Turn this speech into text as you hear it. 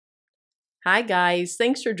Hi guys,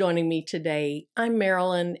 thanks for joining me today. I'm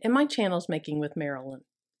Marilyn and my channel's Making with Marilyn.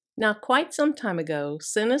 Now quite some time ago,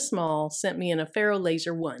 Small sent me an Aufero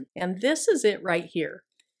Laser 1 and this is it right here.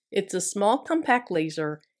 It's a small compact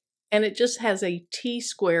laser and it just has a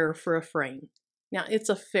T-square for a frame. Now it's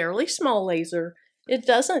a fairly small laser. It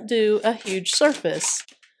doesn't do a huge surface,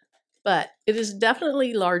 but it is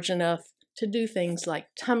definitely large enough to do things like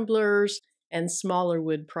tumblers and smaller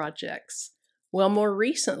wood projects. Well, more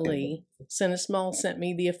recently, Small sent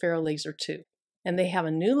me the Aufero Laser 2, and they have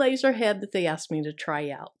a new laser head that they asked me to try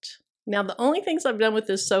out. Now, the only things I've done with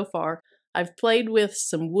this so far, I've played with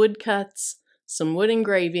some wood cuts, some wood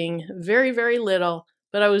engraving, very, very little,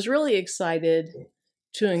 but I was really excited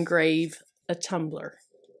to engrave a tumbler.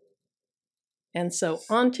 And so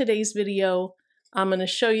on today's video, I'm going to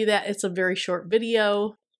show you that. It's a very short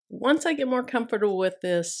video. Once I get more comfortable with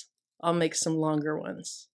this, I'll make some longer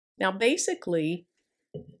ones. Now basically,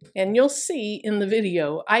 and you'll see in the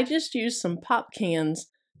video, I just used some pop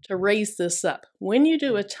cans to raise this up. When you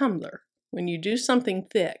do a tumbler, when you do something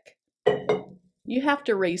thick, you have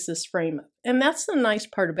to raise this frame up. And that's the nice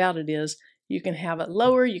part about it is you can have it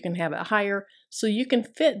lower, you can have it higher, so you can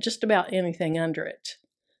fit just about anything under it.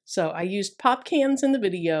 So I used pop cans in the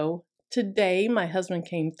video. Today my husband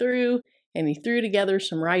came through and he threw together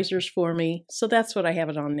some risers for me, so that's what I have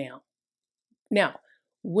it on now. Now,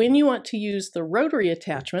 when you want to use the rotary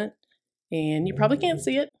attachment, and you probably can't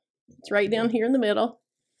see it, it's right down here in the middle,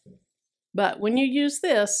 but when you use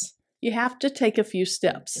this, you have to take a few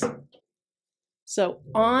steps. So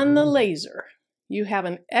on the laser, you have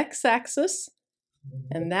an x-axis,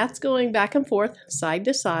 and that's going back and forth, side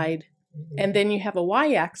to side, and then you have a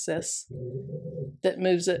y-axis that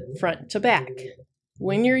moves it front to back.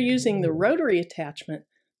 When you're using the rotary attachment,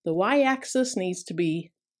 the y-axis needs to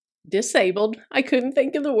be disabled, I couldn't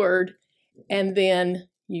think of the word, and then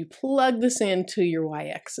you plug this into your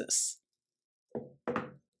y-axis.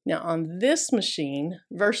 Now on this machine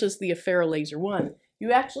versus the Aufero Laser 1,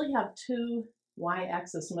 you actually have two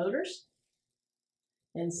y-axis motors,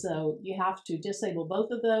 and so you have to disable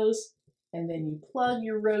both of those, and then you plug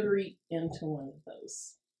your rotary into one of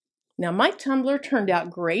those. Now my tumbler turned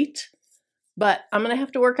out great, but I'm going to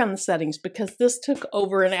have to work on the settings because this took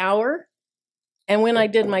over an hour. And when I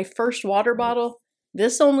did my first water bottle,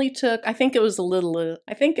 this only took, I think it was a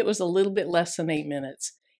little bit less than 8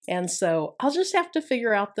 minutes. And so I'll just have to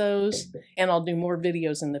figure out those, and I'll do more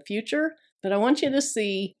videos in the future. But I want you to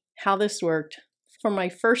see how this worked for my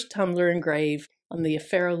first tumbler engraved on the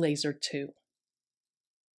Aufero Laser 2.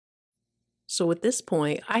 So at this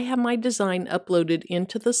point, I have my design uploaded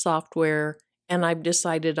into the software, and I've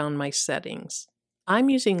decided on my settings. I'm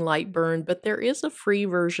using Lightburn, but there is a free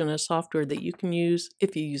version of software that you can use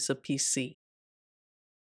if you use a PC.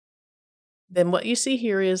 Then what you see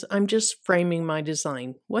here is I'm just framing my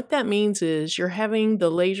design. What that means is you're having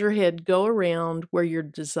the laser head go around where your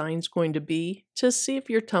design's going to be to see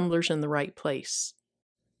if your tumbler's in the right place.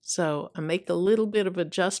 So I make a little bit of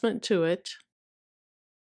adjustment to it.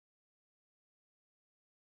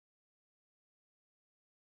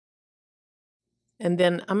 And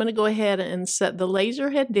then I'm going to go ahead and set the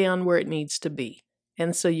laser head down where it needs to be.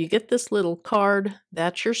 And so you get this little card,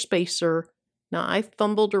 that's your spacer. Now I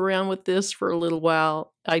fumbled around with this for a little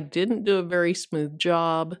while. I didn't do a very smooth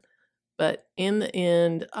job, but in the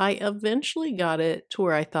end, I eventually got it to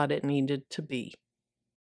where I thought it needed to be.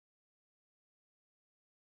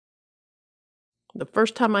 The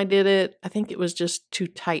first time I did it, I think it was just too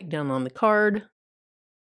tight down on the card.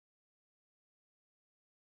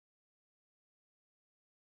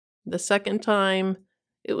 The second time,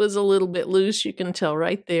 it was a little bit loose, you can tell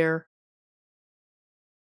right there.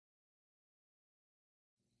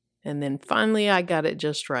 And then finally, I got it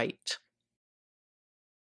just right.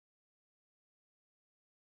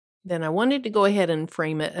 Then I wanted to go ahead and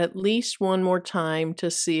frame it at least one more time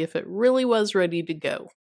to see if it really was ready to go.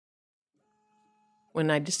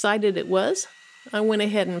 When I decided it was, I went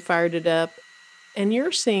ahead and fired it up, and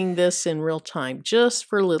you're seeing this in real time, just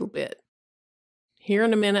for a little bit. Here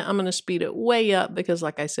in a minute, I'm going to speed it way up because,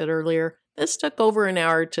 like I said earlier, this took over an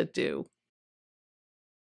hour to do.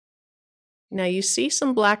 Now you see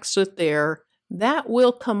some black soot there. That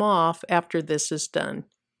will come off after this is done.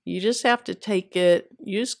 You just have to take it,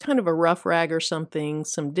 use kind of a rough rag or something,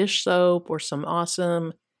 some dish soap or some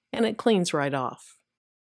Awesome, and it cleans right off.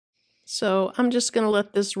 So I'm just going to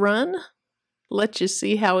let this run, let you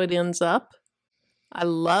see how it ends up. I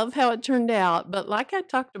love how it turned out, but like I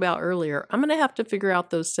talked about earlier, I'm going to have to figure out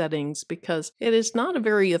those settings because it is not a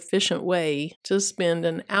very efficient way to spend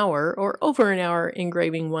an hour or over an hour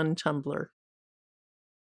engraving one tumbler.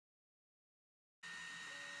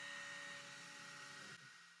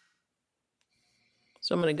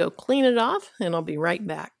 So I'm going to go clean it off and I'll be right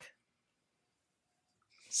back.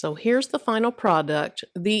 So here's the final product.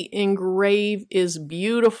 The engrave is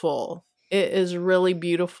beautiful. It is really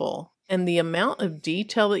beautiful. And the amount of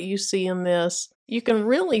detail that you see in this, you can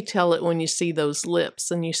really tell it when you see those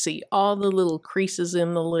lips and you see all the little creases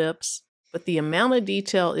in the lips. But the amount of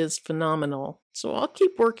detail is phenomenal. So I'll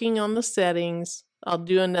keep working on the settings. I'll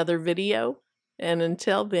do another video. And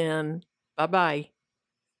until then, bye-bye.